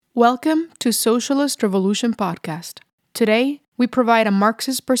Welcome to Socialist Revolution Podcast. Today, we provide a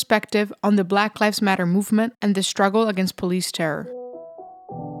Marxist perspective on the Black Lives Matter movement and the struggle against police terror.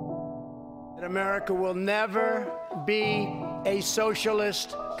 America will never be a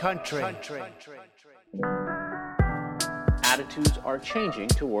socialist country. Attitudes are changing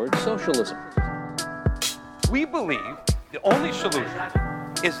towards socialism. We believe the only solution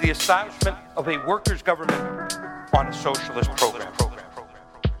is the establishment of a workers' government on a socialist program.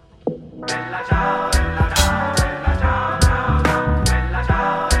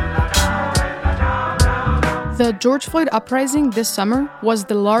 The George Floyd uprising this summer was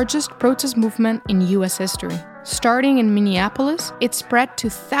the largest protest movement in U.S. history. Starting in Minneapolis, it spread to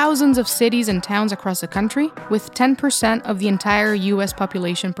thousands of cities and towns across the country, with 10% of the entire U.S.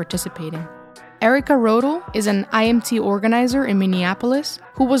 population participating. Erica Rodel is an IMT organizer in Minneapolis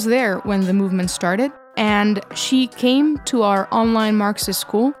who was there when the movement started, and she came to our online Marxist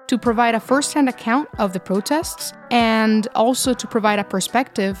school to provide a first-hand account of the protests and also to provide a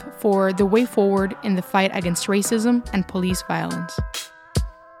perspective for the way forward in the fight against racism and police violence.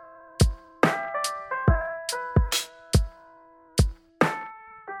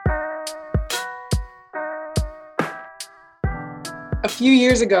 A few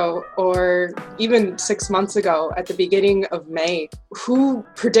years ago, or even 6 months ago, at the beginning of May, who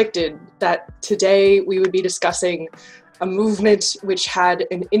predicted that today we would be discussing a movement which had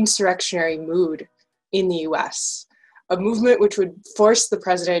an insurrectionary mood in the US, a movement which would force the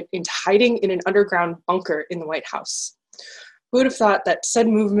president into hiding in an underground bunker in the White House? Who would have thought that said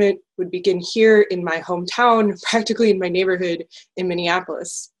movement would begin here in my hometown, practically in my neighborhood in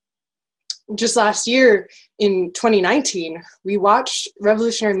Minneapolis? Just last year, in 2019, we watched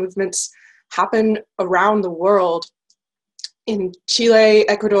revolutionary movements happen around the world in Chile,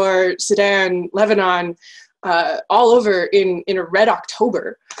 Ecuador, Sudan, Lebanon, all over in a Red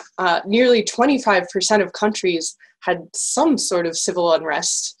October. Nearly 25% of countries had some sort of civil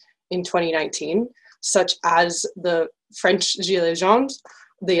unrest in 2019, such as the French Gilets jaunes,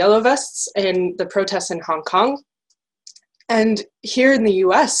 the Yellow Vests, and the protests in Hong Kong. And here in the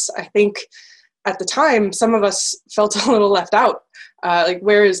US, I think at the time, some of us felt a little left out.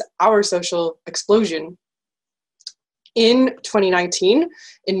 Where is our social explosion? In 2019,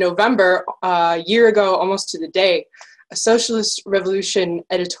 in November, a year ago, almost to the day, a Socialist Revolution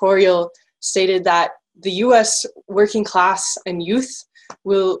editorial stated that the US working class and youth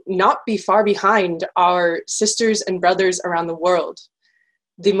will not be far behind our sisters and brothers around the world.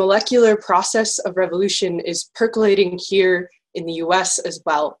 The molecular process of revolution is percolating here in the US as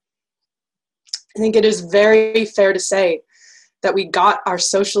well. I think it is very fair to say that we got our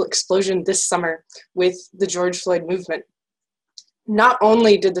social explosion this summer with the George Floyd movement. Not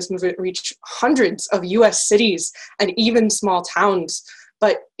only did this movement reach hundreds of US cities and even small towns,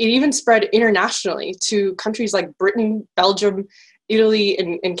 but it even spread internationally to countries like Britain, Belgium, Italy,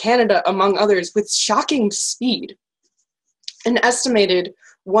 and Canada, among others, with shocking speed. An estimated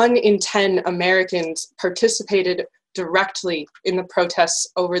 1 in 10 Americans participated directly in the protests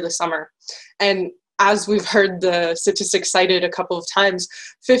over the summer. And as we've heard the statistics cited a couple of times,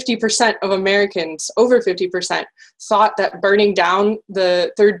 50% of Americans, over 50%, thought that burning down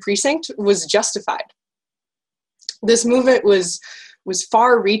the 3rd precinct was justified. This movement was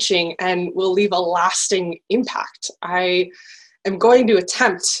far-reaching and will leave a lasting impact. I am going to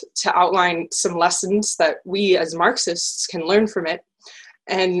attempt to outline some lessons that we as Marxists can learn from it.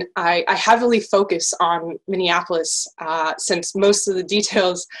 And I heavily focus on Minneapolis since most of the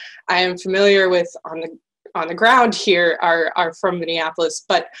details I am familiar with on the ground here are from Minneapolis.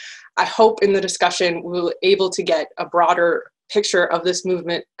 But I hope in the discussion we'll be able to get a broader picture of this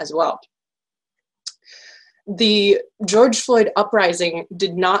movement as well. The George Floyd uprising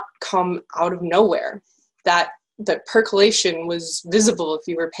did not come out of nowhere. That percolation was visible if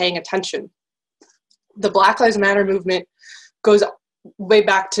you were paying attention. The Black Lives Matter movement goes way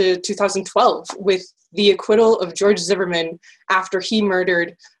back to 2012 with the acquittal of George Zimmerman after he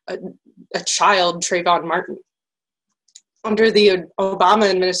murdered a child, Trayvon Martin. Under the Obama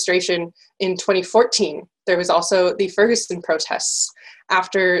administration in 2014, there was also the Ferguson protests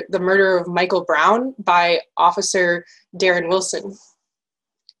after the murder of Michael Brown by Officer Darren Wilson.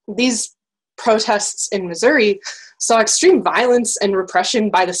 These protests in Missouri saw extreme violence and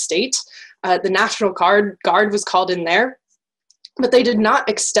repression by the state. The National Guard was called in there. But they did not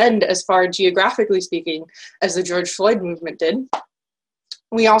extend as far, geographically speaking, as the George Floyd movement did.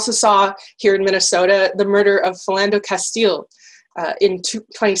 We also saw here in Minnesota the murder of Philando Castile in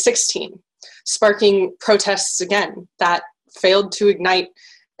 2016, sparking protests again that failed to ignite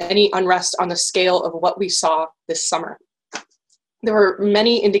any unrest on the scale of what we saw this summer. there were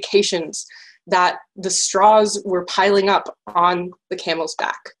many indications that the straws were piling up on the camel's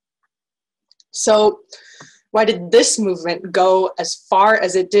back. So why did this movement go as far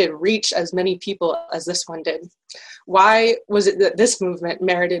as it did, reach as many people as this one did? Why was it that this movement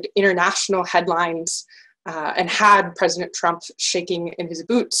merited international headlines and had President Trump shaking in his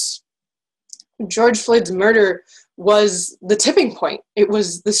boots? George Floyd's murder was the tipping point. It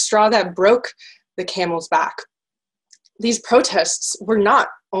was the straw that broke the camel's back. These protests were not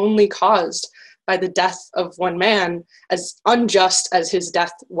only caused by the death of one man, as unjust as his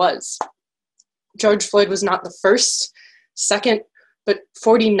death was. George Floyd was not the first, second, but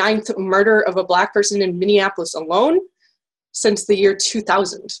 49th murder of a Black person in Minneapolis alone since the year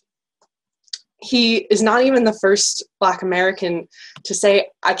 2000. He is not even the first Black American to say,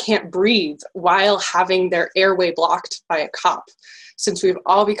 "I can't breathe," while having their airway blocked by a cop, since we've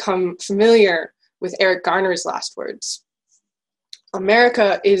all become familiar with Eric Garner's last words.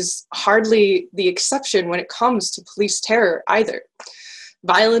 America is hardly the exception when it comes to police terror either.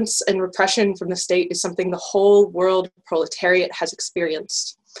 Violence and repression from the state is something the whole world proletariat has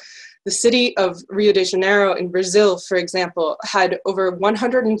experienced. The city of Rio de Janeiro in Brazil, for example, had over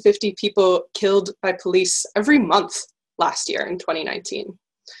 150 people killed by police every month last year in 2019.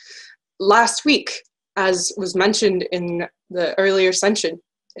 Last week, as was mentioned in the earlier session,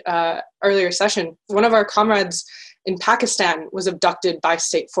 one of our comrades in Pakistan was abducted by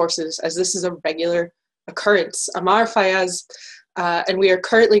state forces, as this is a regular occurrence. Amar Fayaz, and we are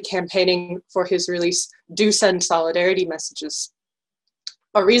currently campaigning for his release, do send solidarity messages.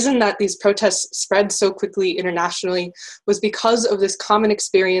 A reason that these protests spread so quickly internationally was because of this common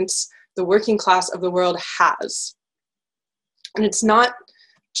experience the working class of the world has. And it's not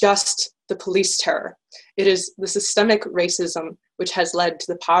just the police terror. It is the systemic racism which has led to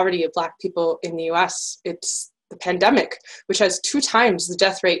the poverty of Black people in the US. It's the pandemic, which has 2 times the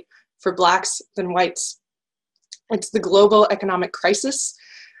death rate for Blacks than whites. It's the global economic crisis.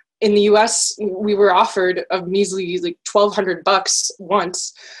 In the US, we were offered a measly $1,200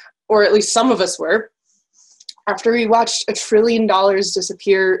 once, or at least some of us were, after we watched $1 trillion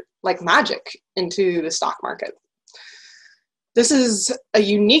disappear like magic into the stock market. This is a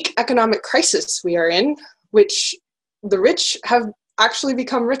unique economic crisis we are in, which the rich have actually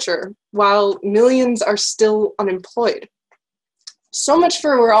become richer, while millions are still unemployed. So much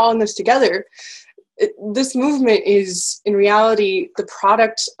for we're all in this together. This movement is, in reality, the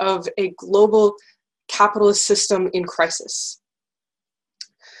product of a global capitalist system in crisis.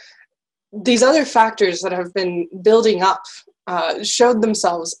 These other factors that have been building up showed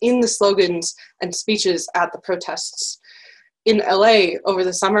themselves in the slogans and speeches at the protests. In LA, over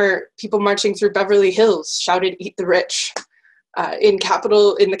the summer, people marching through Beverly Hills shouted, "Eat the rich." In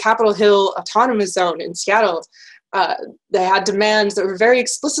the Capitol Hill Autonomous Zone in Seattle, they had demands that were very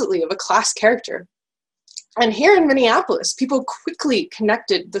explicitly of a class character. And here in Minneapolis, people quickly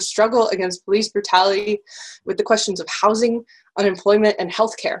connected the struggle against police brutality with the questions of housing, unemployment, and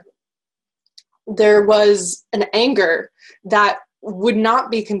healthcare. There was an anger that would not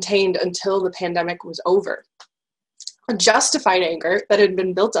be contained until the pandemic was over. A justified anger that had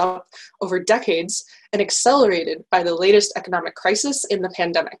been built up over decades and accelerated by the latest economic crisis in the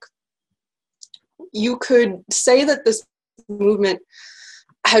pandemic. You could say that this movement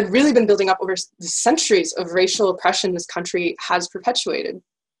had really been building up over the centuries of racial oppression this country has perpetuated.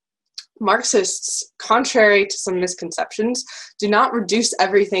 Marxists, contrary to some misconceptions, do not reduce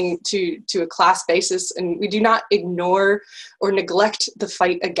everything to a class basis, and we do not ignore or neglect the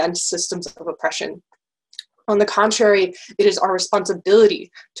fight against systems of oppression. On the contrary, it is our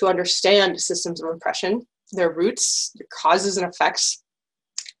responsibility to understand systems of oppression, their roots, their causes and effects,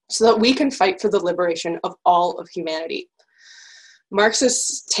 so that we can fight for the liberation of all of humanity.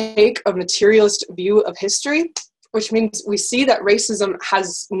 Marxists take a materialist view of history, which means we see that racism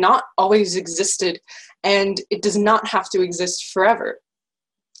has not always existed and it does not have to exist forever.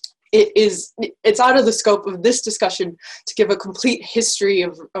 It's out of the scope of this discussion to give a complete history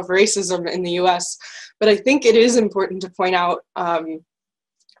of racism in the US, but I think it is important to point out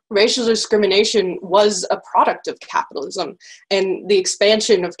racial discrimination was a product of capitalism and the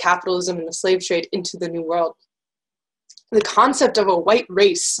expansion of capitalism and the slave trade into the New World. The concept of a white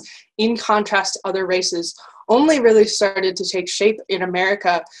race, in contrast to other races, only really started to take shape in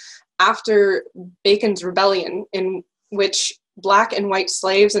America after Bacon's Rebellion, in which Black and white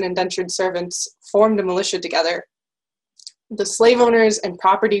slaves and indentured servants formed a militia together. The slave owners and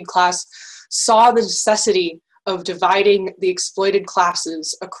propertied class saw the necessity of dividing the exploited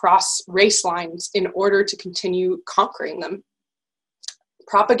classes across race lines in order to continue conquering them.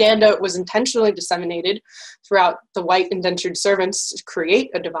 Propaganda was intentionally disseminated throughout the white indentured servants to create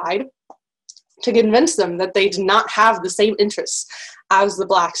a divide, to convince them that they did not have the same interests as the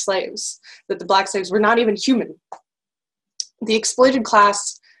black slaves, that the black slaves were not even human. The exploiting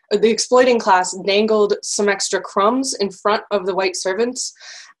class dangled some extra crumbs in front of the white servants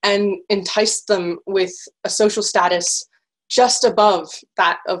and enticed them with a social status just above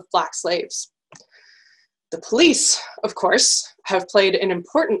that of black slaves. The police, of course, have played an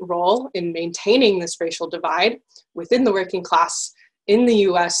important role in maintaining this racial divide within the working class in the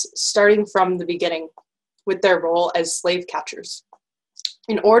US, starting from the beginning, with their role as slave catchers.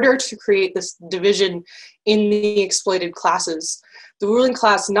 In order to create this division in the exploited classes, the ruling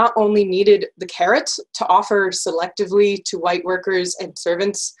class not only needed the carrot to offer selectively to white workers and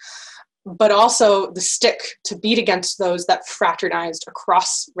servants, but also the stick to beat against those that fraternized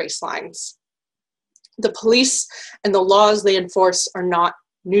across race lines. The police and the laws they enforce are not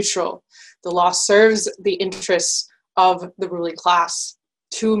neutral. The law serves the interests of the ruling class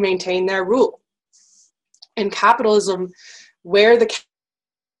to maintain their rule. In capitalism, where the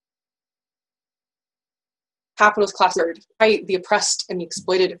capitalist class are the oppressed and the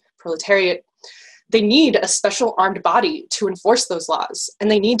exploited proletariat, they need a special armed body to enforce those laws, and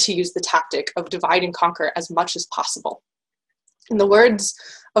they need to use the tactic of divide and conquer as much as possible. In the words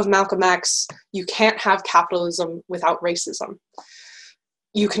of Malcolm X, you can't have capitalism without racism.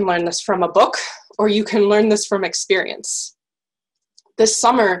 You can learn this from a book, or you can learn this from experience. This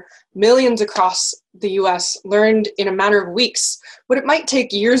summer, millions across the US learned in a matter of weeks what it might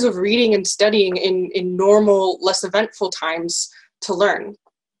take years of reading and studying in normal, less eventful times to learn.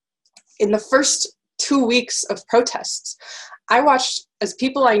 In the first 2 weeks of protests, I watched as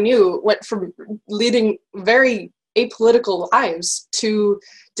people I knew went from leading very apolitical lives to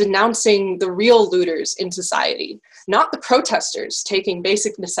denouncing the real looters in society, not the protesters taking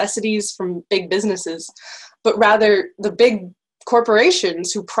basic necessities from big businesses, but rather the big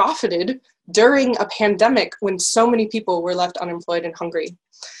corporations who profited during a pandemic when so many people were left unemployed and hungry.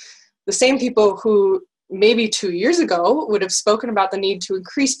 The same people who maybe 2 years ago would have spoken about the need to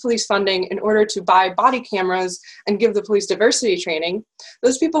increase police funding in order to buy body cameras and give the police diversity training,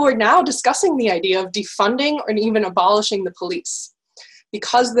 those people were now discussing the idea of defunding or even abolishing the police,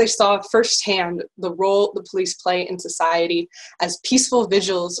 because they saw firsthand the role the police play in society as peaceful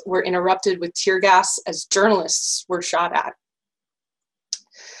vigils were interrupted with tear gas, as journalists were shot at.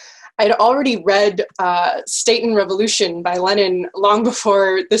 I'd already read State and Revolution by Lenin long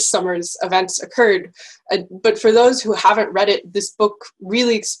before this summer's events occurred, but for those who haven't read it, this book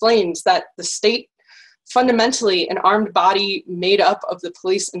really explains that the state, fundamentally an armed body made up of the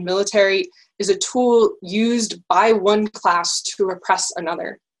police and military, is a tool used by one class to oppress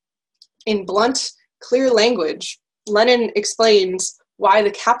another. In blunt, clear language, Lenin explains why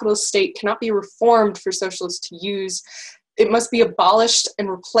the capitalist state cannot be reformed for socialists to use. It must be abolished and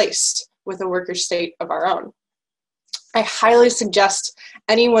replaced with a worker state of our own. I highly suggest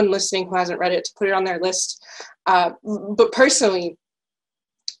anyone listening who hasn't read it to put it on their list. But personally,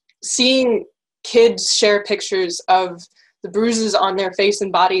 seeing kids share pictures of the bruises on their face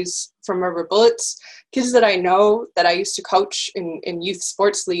and bodies from rubber bullets, kids that I know that I used to coach in youth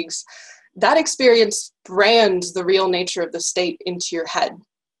sports leagues, that experience brands the real nature of the state into your head.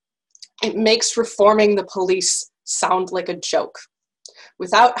 It makes reforming the police sound like a joke.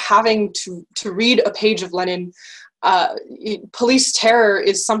 Without having to read a page of Lenin, police terror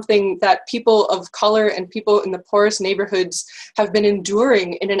is something that people of color and people in the poorest neighborhoods have been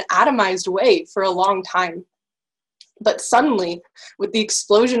enduring in an atomized way for a long time. But suddenly, with the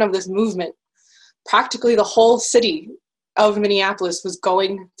explosion of this movement, practically the whole city of Minneapolis was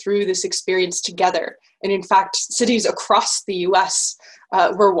going through this experience together. And in fact, cities across the US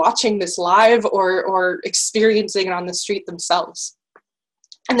were watching this live or experiencing it on the street themselves.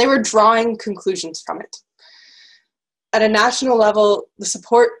 And they were drawing conclusions from it. At a national level, the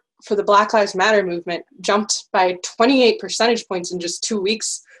support for the Black Lives Matter movement jumped by 28 percentage points in just 2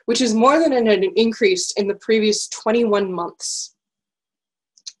 weeks, which is more than an increase in the previous 21 months.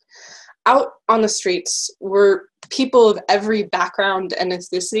 Out on the streets were people of every background and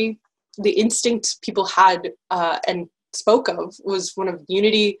ethnicity. The instinct people had and spoke of was one of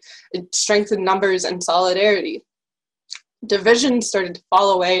unity, strength in numbers, and solidarity. Division started to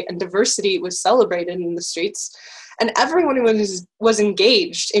fall away, and diversity was celebrated in the streets, and everyone was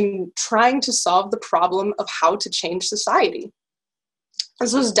engaged in trying to solve the problem of how to change society.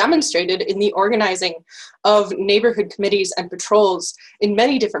 This was demonstrated in the organizing of neighborhood committees and patrols in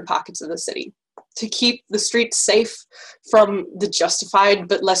many different pockets of the city to keep the streets safe from the justified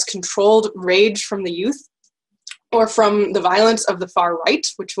but less controlled rage from the youth, or from the violence of the far right,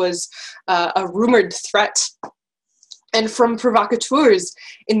 which was a rumored threat, and from provocateurs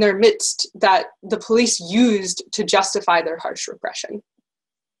in their midst that the police used to justify their harsh repression.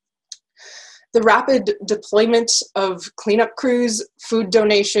 The rapid deployment of cleanup crews, food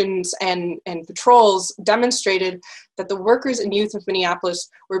donations, and patrols demonstrated that the workers and youth of Minneapolis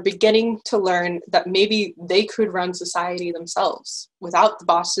were beginning to learn that maybe they could run society themselves without the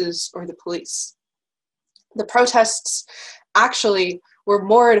bosses or the police. The protests actually were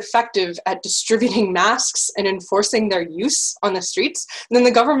more effective at distributing masks and enforcing their use on the streets than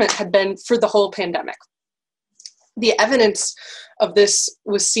the government had been for the whole pandemic. The evidence of this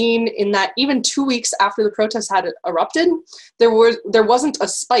was seen in that even 2 weeks after the protests had erupted, there wasn't a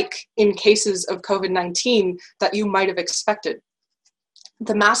spike in cases of COVID-19 that you might have expected.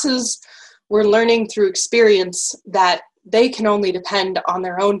 The masses were learning through experience that they can only depend on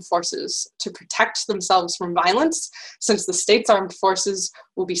their own forces to protect themselves from violence, since the state's armed forces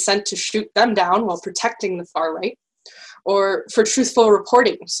will be sent to shoot them down while protecting the far right, or for truthful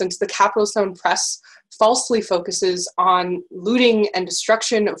reporting, since the capitalist owned press falsely focuses on looting and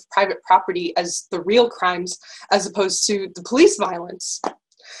destruction of private property as the real crimes, as opposed to the police violence.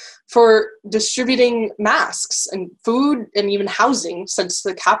 For distributing masks and food and even housing, since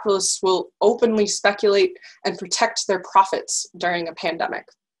the capitalists will openly speculate and protect their profits during a pandemic.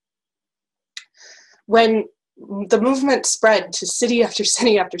 When the movement spread to city after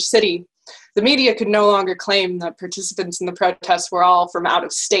city after city, the media could no longer claim that participants in the protests were all from out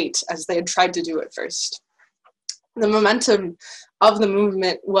of state, as they had tried to do at first. The momentum of the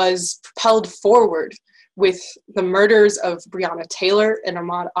movement was propelled forward with the murders of Breonna Taylor and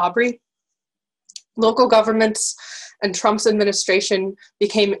Ahmaud Arbery. Local governments and Trump's administration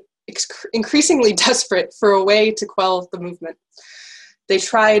became increasingly desperate for a way to quell the movement. They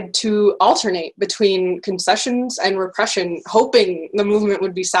tried to alternate between concessions and repression, hoping the movement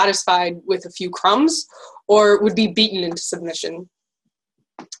would be satisfied with a few crumbs or would be beaten into submission.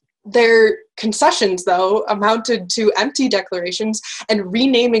 Their concessions, though, amounted to empty declarations and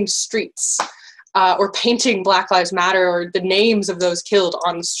renaming streets, or painting Black Lives Matter or the names of those killed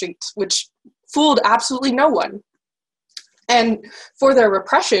on the street, which fooled absolutely no one. And for their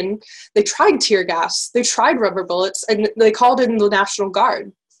repression, they tried tear gas, they tried rubber bullets, and they called in the National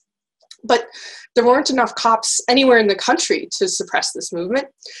Guard. But there weren't enough cops anywhere in the country to suppress this movement.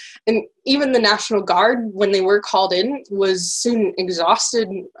 And even the National Guard, when they were called in, was soon exhausted,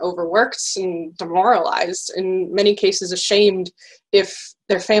 overworked, and demoralized, in many cases ashamed if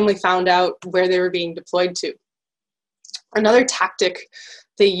their family found out where they were being deployed to. Another tactic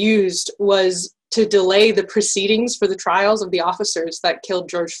they used was to delay the proceedings for the trials of the officers that killed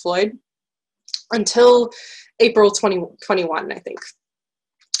George Floyd until April 2021, I think,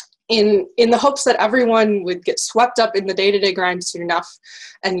 in the hopes that everyone would get swept up in the day-to-day grind soon enough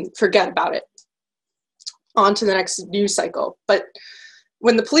and forget about it. On to the next news cycle. But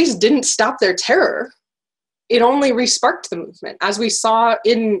when the police didn't stop their terror, it only re-sparked the movement, as we saw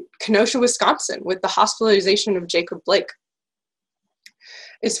in Kenosha, Wisconsin, with the hospitalization of Jacob Blake.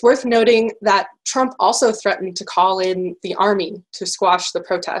 It's worth noting that Trump also threatened to call in the army to squash the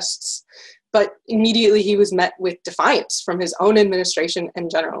protests, but immediately he was met with defiance from his own administration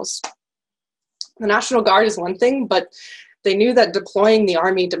and generals. The National Guard is one thing, but they knew that deploying the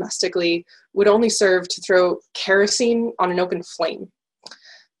army domestically would only serve to throw kerosene on an open flame.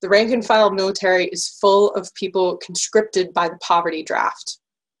 The rank-and-file military is full of people conscripted by the poverty draft,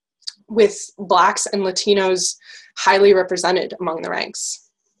 with Blacks and Latinos highly represented among the ranks.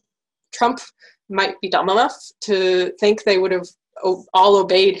 Trump might be dumb enough to think they would have all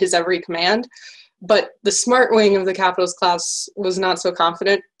obeyed his every command, but the smart wing of the capitalist class was not so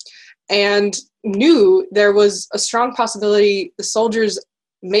confident and knew there was a strong possibility the soldiers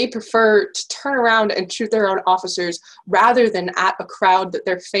may prefer to turn around and shoot their own officers rather than at a crowd that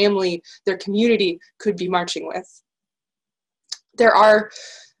their family, their community could be marching with. There are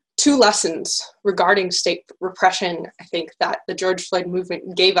two lessons regarding state repression, I think, that the George Floyd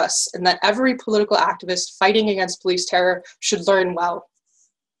movement gave us, and that every political activist fighting against police terror should learn well.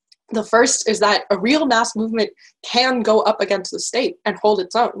 The first is that a real mass movement can go up against the state and hold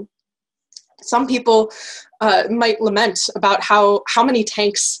its own. Some people might lament about how many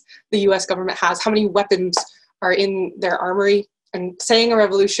tanks the US government has, how many weapons are in their armory, and saying a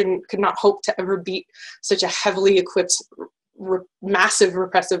revolution could not hope to ever beat such a heavily equipped massive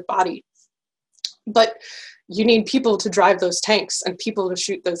repressive body. But you need people to drive those tanks and people to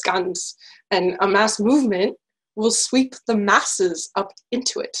shoot those guns, and a mass movement will sweep the masses up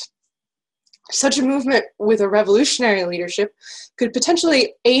into it. Such a movement with a revolutionary leadership could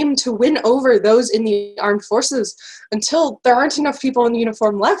potentially aim to win over those in the armed forces until there aren't enough people in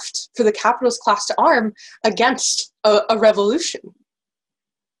uniform left for the capitalist class to arm against a revolution.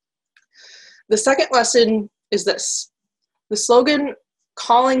 The second lesson is this: the slogan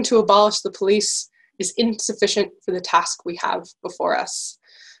calling to abolish the police is insufficient for the task we have before us.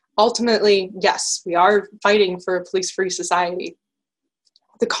 Ultimately, yes, we are fighting for a police-free society.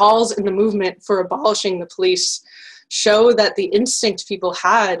 The calls in the movement for abolishing the police show that the instinct people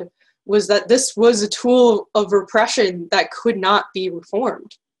had was that this was a tool of repression that could not be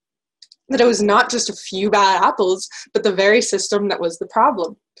reformed. That it was not just a few bad apples, but the very system that was the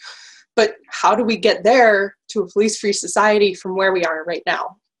problem. But how do we get there to a police-free society from where we are right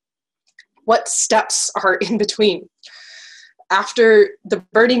now? What steps are in between? After the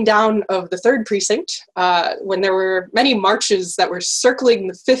burning down of the 3rd precinct, when there were many marches that were circling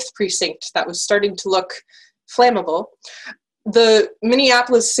the 5th precinct that was starting to look flammable, the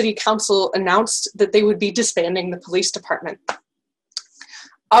Minneapolis City Council announced that they would be disbanding the police department.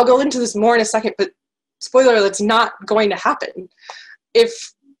 I'll go into this more in a second, but spoiler, that's not going to happen.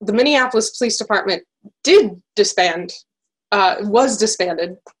 If the Minneapolis Police Department was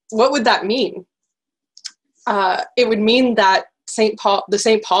disbanded, what would that mean? It would mean that the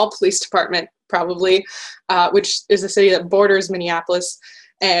St. Paul Police Department, probably, which is a city that borders Minneapolis,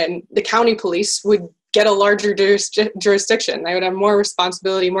 and the county police would get a larger jurisdiction. They would have more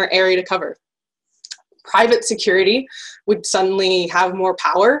responsibility, more area to cover. Private security would suddenly have more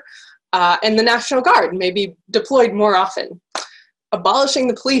power, and the National Guard may be deployed more often. Abolishing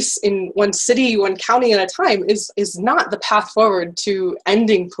the police in one city, one county at a time is not the path forward to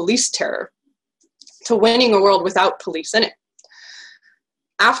ending police terror, to winning a world without police in it.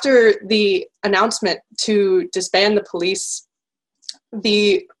 After the announcement to disband the police,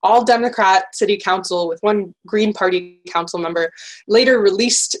 the all-Democrat city council with one Green Party council member later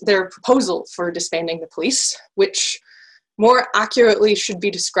released their proposal for disbanding the police, which more accurately should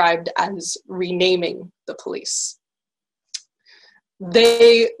be described as renaming the police.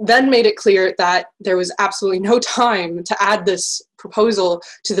 They then made it clear that there was absolutely no time to add this proposal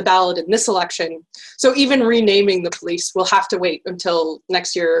to the ballot in this election, so even renaming the police will have to wait until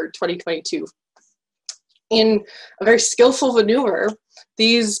next year, 2022. In a very skillful maneuver,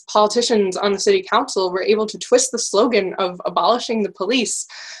 these politicians on the city council were able to twist the slogan of abolishing the police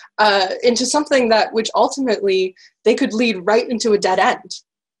into something which ultimately they could lead right into a dead end,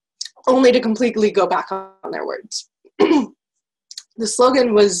 only to completely go back on their words. The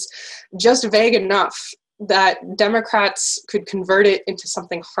slogan was just vague enough that Democrats could convert it into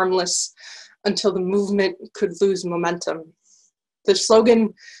something harmless until the movement could lose momentum. The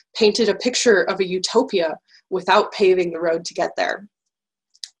slogan painted a picture of a utopia without paving the road to get there.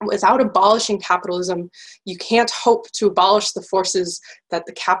 Without abolishing capitalism, you can't hope to abolish the forces that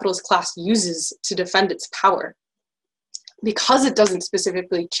the capitalist class uses to defend its power. Because it doesn't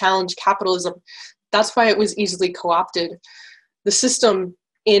specifically challenge capitalism, that's why it was easily co-opted. The system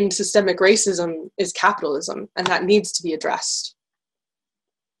in systemic racism is capitalism, and that needs to be addressed.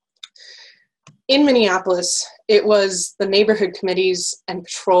 In Minneapolis, it was the neighborhood committees and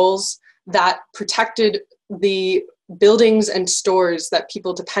patrols that protected the buildings and stores that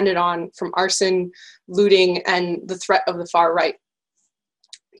people depended on from arson, looting, and the threat of the far right.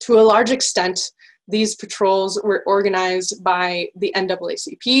 To a large extent, these patrols were organized by the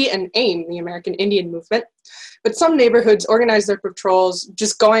NAACP and AIM, the American Indian Movement, but some neighborhoods organized their patrols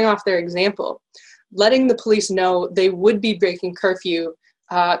just going off their example, letting the police know they would be breaking curfew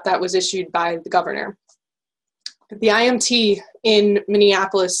that was issued by the governor. The IMT in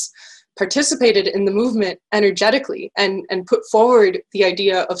Minneapolis participated in the movement energetically and put forward the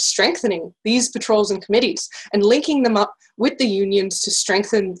idea of strengthening these patrols and committees and linking them up with the unions to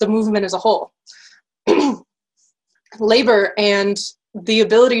strengthen the movement as a whole. Labor and the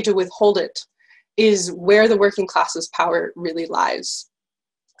ability to withhold it is where the working class's power really lies.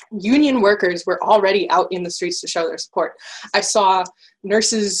 Union workers were already out in the streets to show their support. I saw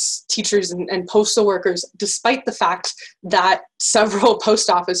nurses, teachers, and postal workers, despite the fact that several post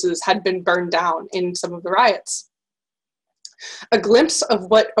offices had been burned down in some of the riots. A glimpse of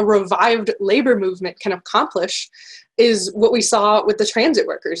what a revived labor movement can accomplish is what we saw with the transit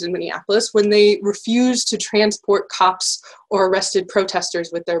workers in Minneapolis when they refused to transport cops or arrested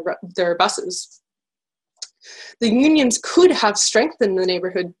protesters with their buses. The unions could have strengthened the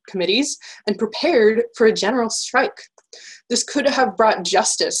neighborhood committees and prepared for a general strike. This could have brought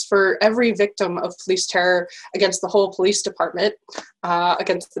justice for every victim of police terror against the whole police department,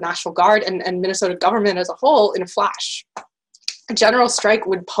 against the National Guard and Minnesota government as a whole in a flash. A general strike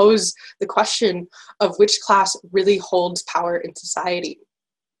would pose the question of which class really holds power in society.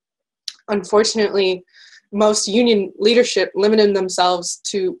 Unfortunately, most union leadership limited themselves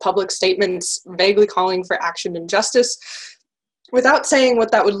to public statements vaguely calling for action and justice, without saying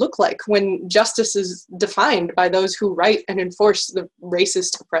what that would look like when justice is defined by those who write and enforce the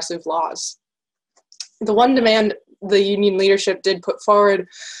racist, oppressive laws. The one demand the union leadership did put forward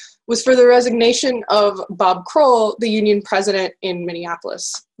was for the resignation of Bob Kroll, the union president in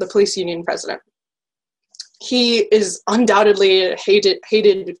Minneapolis, the police union president. He is undoubtedly a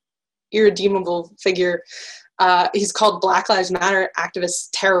hated, irredeemable figure. He's called Black Lives Matter activists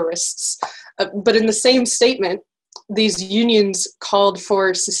terrorists. But in the same statement, these unions called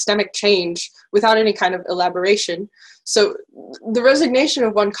for systemic change without any kind of elaboration. So the resignation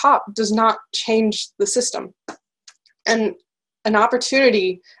of one cop does not change the system. And an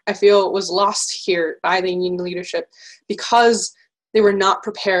opportunity, I feel, was lost here by the union leadership because they were not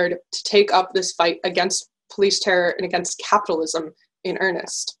prepared to take up this fight against police terror and against capitalism in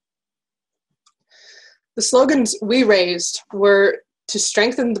earnest. The slogans we raised were to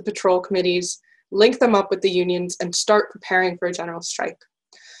strengthen the patrol committees, link them up with the unions, and start preparing for a general strike.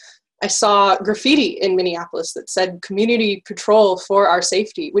 I saw graffiti in Minneapolis that said community patrol for our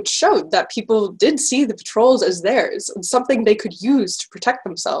safety, which showed that people did see the patrols as theirs, and something they could use to protect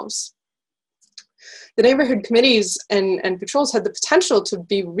themselves. The neighborhood committees and patrols had the potential to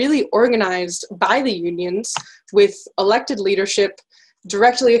be really organized by the unions with elected leadership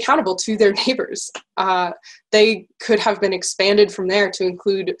directly accountable to their neighbors. They could have been expanded from there to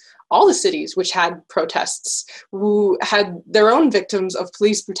include all the cities which had protests, who had their own victims of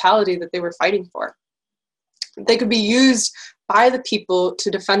police brutality that they were fighting for. They could be used by the people to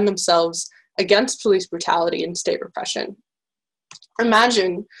defend themselves against police brutality and state repression.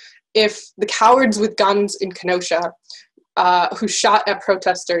 Imagine if the cowards with guns in Kenosha who shot at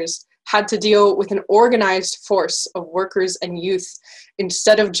protesters had to deal with an organized force of workers and youth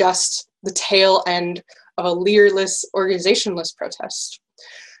instead of just the tail end of a leaderless, organizationless protest.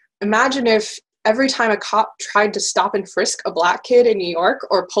 Imagine if every time a cop tried to stop and frisk a black kid in New York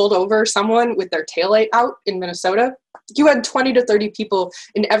or pulled over someone with their taillight out in Minnesota, you had 20 to 30 people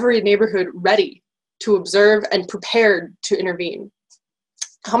in every neighborhood ready to observe and prepared to intervene.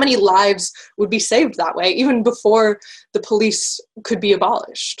 How many lives would be saved that way, even before the police could be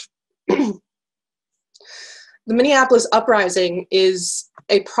abolished? The Minneapolis uprising is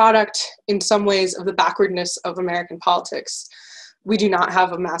a product in some ways of the backwardness of American politics. We do not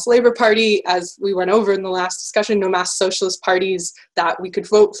have a mass labor party, as we went over in the last discussion, no mass socialist parties that we could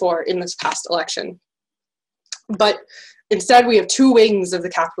vote for in this past election. But instead, we have two wings of the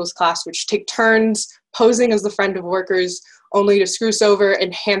capitalist class which take turns posing as the friend of workers, only to screw us over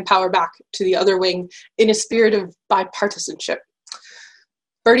and hand power back to the other wing in a spirit of bipartisanship.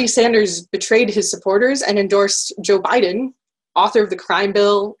 Bernie Sanders betrayed his supporters and endorsed Joe Biden, author of the crime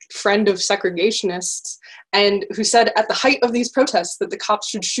bill, friend of segregationists, and who said at the height of these protests that the cops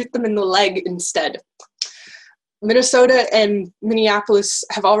should shoot them in the leg instead. Minnesota and Minneapolis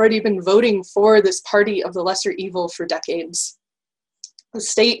have already been voting for this party of the lesser evil for decades. The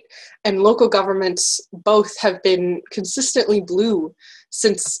state and local governments both have been consistently blue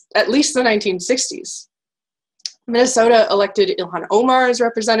since at least the 1960s. Minnesota elected Ilhan Omar as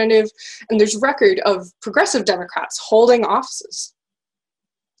representative, and there's record of progressive Democrats holding offices.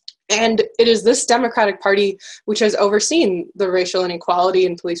 And it is this Democratic Party which has overseen the racial inequality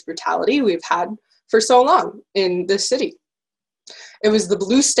and police brutality we've had for so long in this city. It was the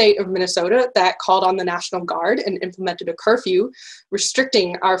blue state of Minnesota that called on the National Guard and implemented a curfew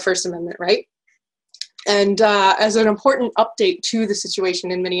restricting our First Amendment right. And as an important update to the situation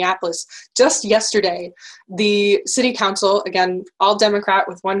in Minneapolis, just yesterday, the city council, again, all Democrat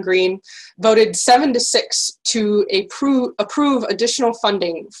with one Green, voted 7-6 to approve additional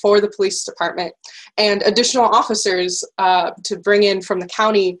funding for the police department and additional officers to bring in from the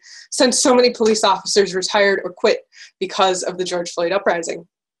county, since so many police officers retired or quit because of the George Floyd uprising.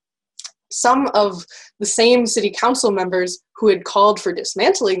 Some of the same city council members who had called for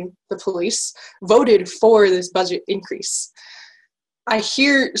dismantling the police voted for this budget increase. I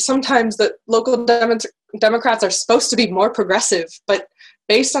hear sometimes that local Democrats are supposed to be more progressive, but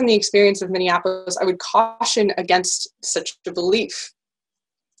based on the experience of Minneapolis, I would caution against such a belief.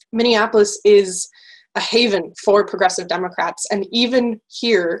 Minneapolis is a haven for progressive Democrats, and even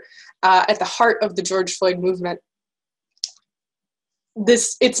here, at the heart of the George Floyd movement,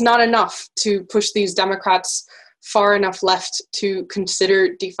 it's not enough to push these Democrats far enough left to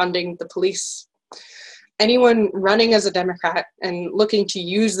consider defunding the police. anyone running as a Democrat and looking to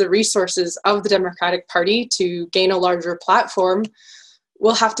use the resources of the Democratic Party to gain a larger platform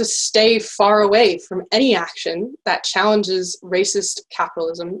will have to stay far away from any action that challenges racist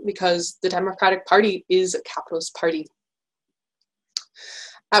capitalism, because the Democratic Party is a capitalist party.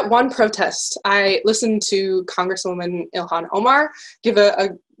 At one protest, I listened to Congresswoman Ilhan Omar give a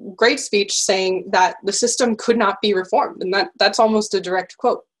great speech saying that the system could not be reformed, and that's almost a direct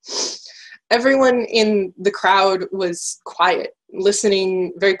quote. Everyone in the crowd was quiet,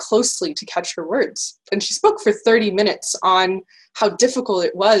 listening very closely to catch her words. And she spoke for 30 minutes on how difficult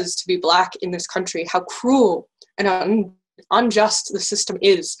it was to be Black in this country, how cruel and unjust the system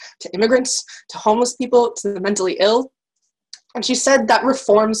is to immigrants, to homeless people, to the mentally ill. And she said that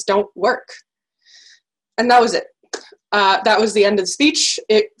reforms don't work. And that was it. That was the end of the speech.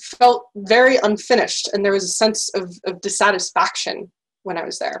 It felt very unfinished, and there was a sense of dissatisfaction when I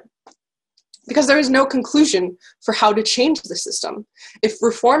was there, because there is no conclusion for how to change the system. If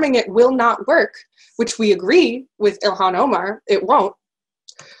reforming it will not work, which we agree with Ilhan Omar, it won't,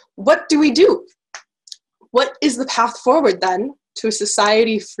 what do we do? What is the path forward then to a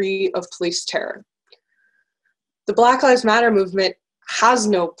society free of police terror? The Black Lives Matter movement has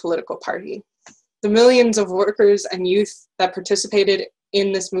no political party. The millions of workers and youth that participated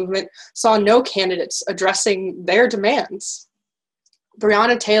in this movement saw no candidates addressing their demands.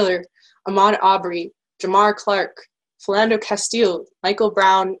 Breonna Taylor, Ahmaud Arbery, Jamar Clark, Philando Castile, Michael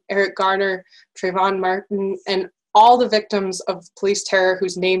Brown, Eric Garner, Trayvon Martin, and all the victims of police terror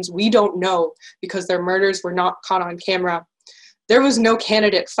whose names we don't know because their murders were not caught on camera. There was no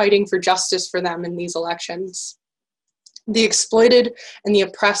candidate fighting for justice for them in these elections. The exploited and the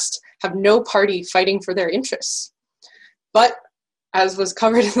oppressed have no party fighting for their interests. But, as was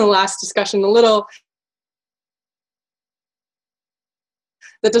covered in the last discussion a little,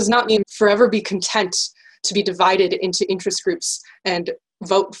 that does not mean forever be content to be divided into interest groups and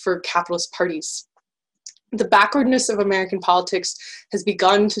vote for capitalist parties. The backwardness of American politics has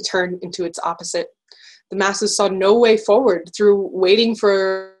begun to turn into its opposite. The masses saw no way forward through waiting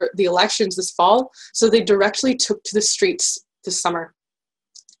for the elections this fall, so they directly took to the streets this summer.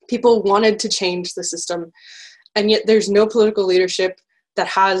 People wanted to change the system, and yet there's no political leadership that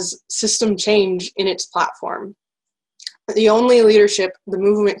has system change in its platform. The only leadership the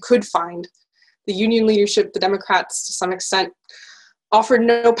movement could find, the union leadership, the Democrats to some extent, offered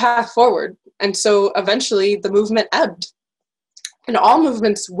no path forward, and so eventually the movement ebbed. And all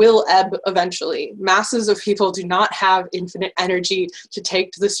movements will ebb eventually. Masses of people do not have infinite energy to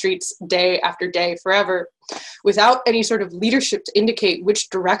take to the streets day after day forever. Without any sort of leadership to indicate which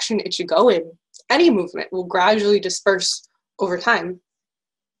direction it should go in, any movement will gradually disperse over time.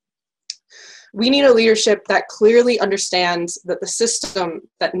 We need a leadership that clearly understands that the system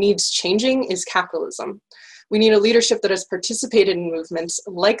that needs changing is capitalism. We need a leadership that has participated in movements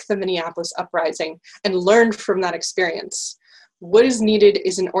like the Minneapolis Uprising and learned from that experience. What is needed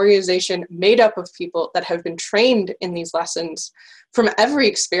is an organization made up of people that have been trained in these lessons from every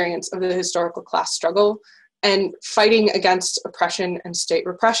experience of the historical class struggle and fighting against oppression and state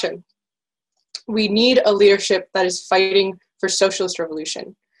repression. We need a leadership that is fighting for socialist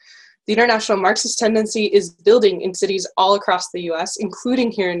revolution. The international Marxist tendency is building in cities all across the US, including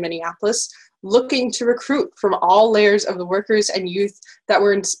here in Minneapolis, looking to recruit from all layers of the workers and youth that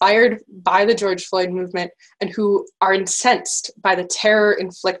were inspired by the George Floyd movement and who are incensed by the terror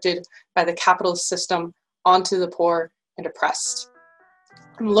inflicted by the capitalist system onto the poor and oppressed.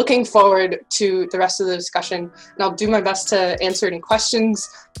 I'm looking forward to the rest of the discussion, and I'll do my best to answer any questions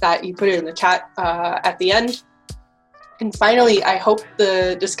that you put in the chat at the end. And finally, I hope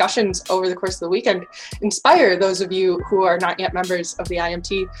the discussions over the course of the weekend inspire those of you who are not yet members of the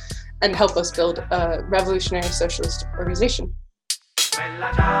IMT and help us build a revolutionary socialist organization.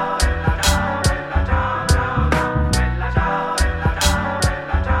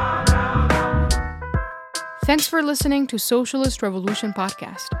 Thanks for listening to Socialist Revolution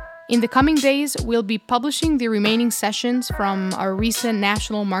Podcast. In the coming days, we'll be publishing the remaining sessions from our recent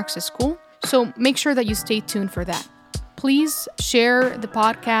National Marxist School, so make sure that you stay tuned for that. Please share the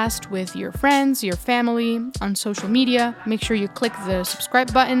podcast with your friends, your family, on social media. Make sure you click the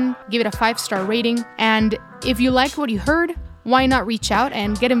subscribe button, give it a 5-star rating. And if you like what you heard, why not reach out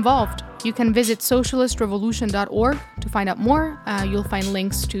and get involved? You can visit socialistrevolution.org to find out more. You'll find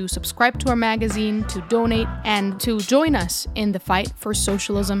links to subscribe to our magazine, to donate, and to join us in the fight for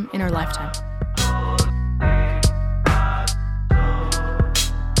socialism in our lifetime.